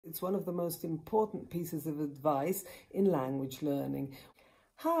It's one of the most important pieces of advice in language learning.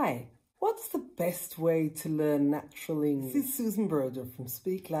 Hi, what's the best way to learn natural English? This is Susan Broder from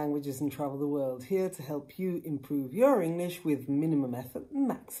Speak Languages and Travel the World, here to help you improve your English with minimum effort and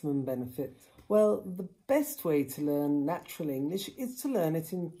maximum benefit. Well, the best way to learn natural English is to learn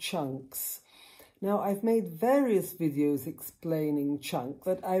it in chunks. Now, I've made various videos explaining chunks,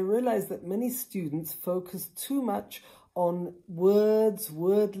 but I realize that many students focus too much on words,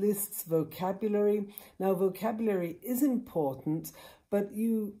 word lists, vocabulary. Now, vocabulary is important, but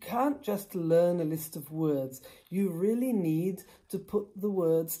you can't just learn a list of words. You really need to put the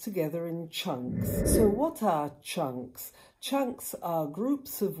words together in chunks. So what are chunks? Chunks are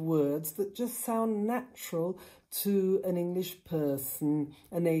groups of words that just sound natural to an English person,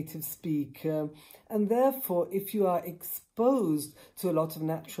 a native speaker, and therefore if you are exposed to a lot of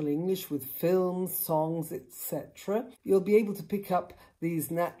natural English with films, songs, etc., you'll be able to pick up these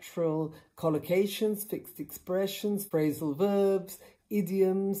natural collocations, fixed expressions, phrasal verbs,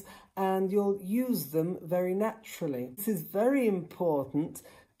 idioms, and you'll use them very naturally. This is very important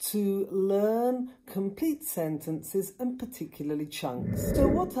to learn complete sentences and particularly chunks. So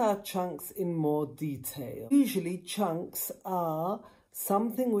what are chunks in more detail? Usually chunks are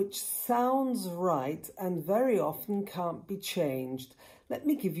something which sounds right and very often can't be changed. Let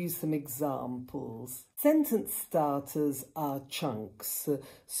me give you some examples. Sentence starters are chunks.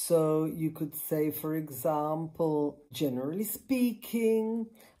 So you could say, for example, generally speaking,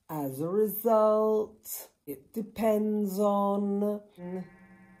 as a result, it depends on.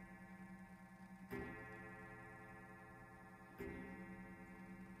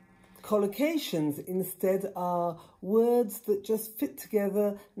 Collocations instead are words that just fit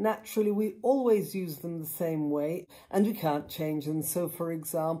together naturally. We always use them the same way and we can't change them. So for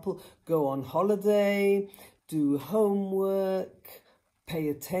example, go on holiday, do homework, pay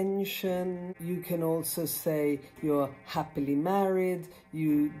attention. You can also say you're happily married,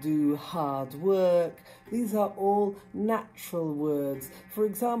 you do hard work. These are all natural words. For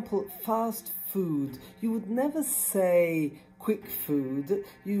example, fast food. You would never say quick food.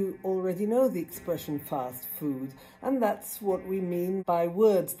 You already know the expression fast food, and that's what we mean by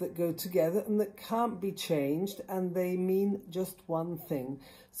words that go together and that can't be changed, and they mean just one thing.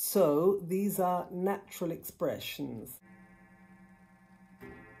 So these are natural expressions.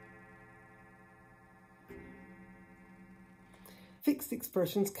 Fixed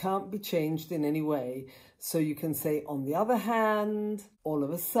expressions can't be changed in any way. So you can say on the other hand, all of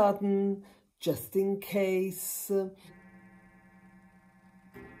a sudden, just in case.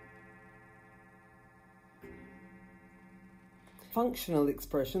 Functional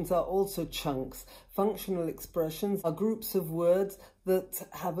expressions are also chunks. Functional expressions are groups of words that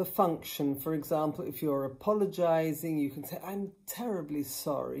have a function. For example, if you're apologizing, you can say, I'm terribly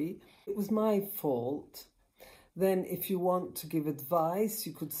sorry. It was my fault. Then if you want to give advice,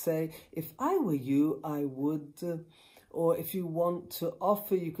 you could say, if I were you, I would. Or if you want to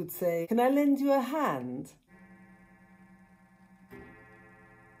offer, you could say, can I lend you a hand?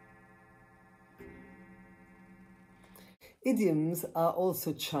 Idioms are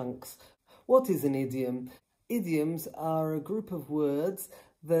also chunks. What is an idiom? Idioms are a group of words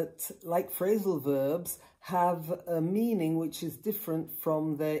that, like phrasal verbs, have a meaning which is different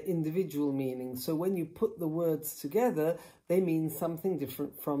from their individual meaning. So when you put the words together, they mean something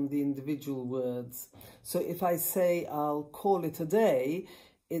different from the individual words. So if I say I'll call it a day,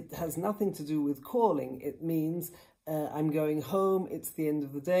 it has nothing to do with calling. It means I'm going home, it's the end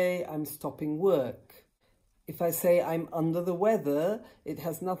of the day, I'm stopping work. If I say I'm under the weather, it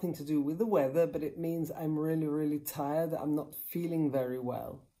has nothing to do with the weather, but it means I'm really, really tired, I'm not feeling very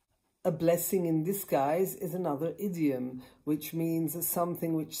well. A blessing in disguise is another idiom, which means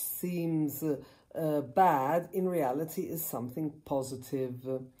something which seems bad, in reality is something positive.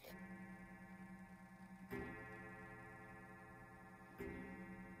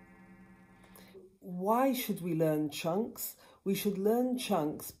 Why should we learn chunks? We should learn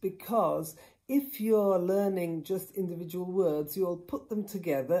chunks because if you're learning just individual words, you'll put them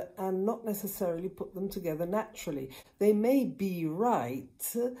together and not necessarily put them together naturally. They may be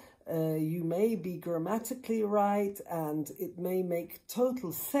right, you may be grammatically right, and it may make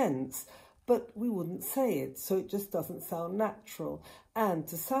total sense, but we wouldn't say it, so it just doesn't sound natural. And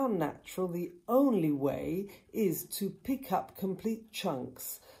to sound natural, the only way is to pick up complete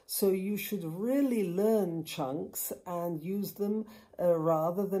chunks. So you should really learn chunks and use them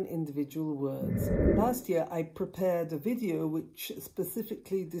rather than individual words. Last year I prepared a video which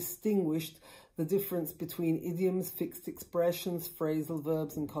specifically distinguished the difference between idioms, fixed expressions, phrasal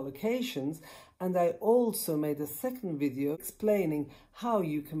verbs and collocations, and I also made a second video explaining how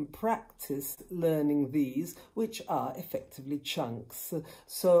you can practice learning these, which are effectively chunks.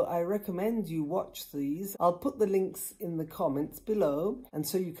 So I recommend you watch these. I'll put the links in the comments below, and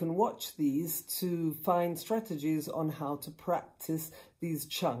so you can watch these to find strategies on how to practice these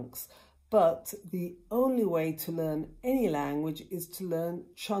chunks. But the only way to learn any language is to learn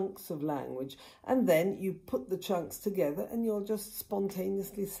chunks of language, and then you put the chunks together and you'll just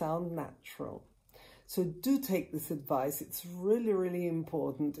spontaneously sound natural. So do take this advice. It's really, really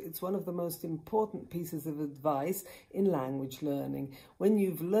important. It's one of the most important pieces of advice in language learning. When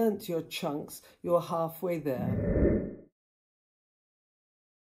you've learnt your chunks, you're halfway there.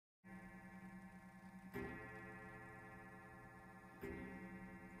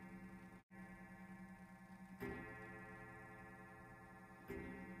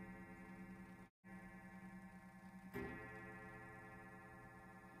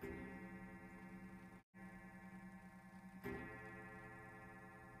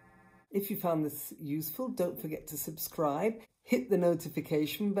 If you found this useful, don't forget to subscribe. Hit the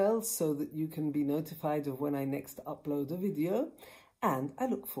notification bell so that you can be notified of when I next upload a video. And I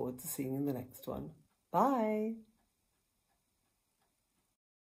look forward to seeing you in the next one. Bye!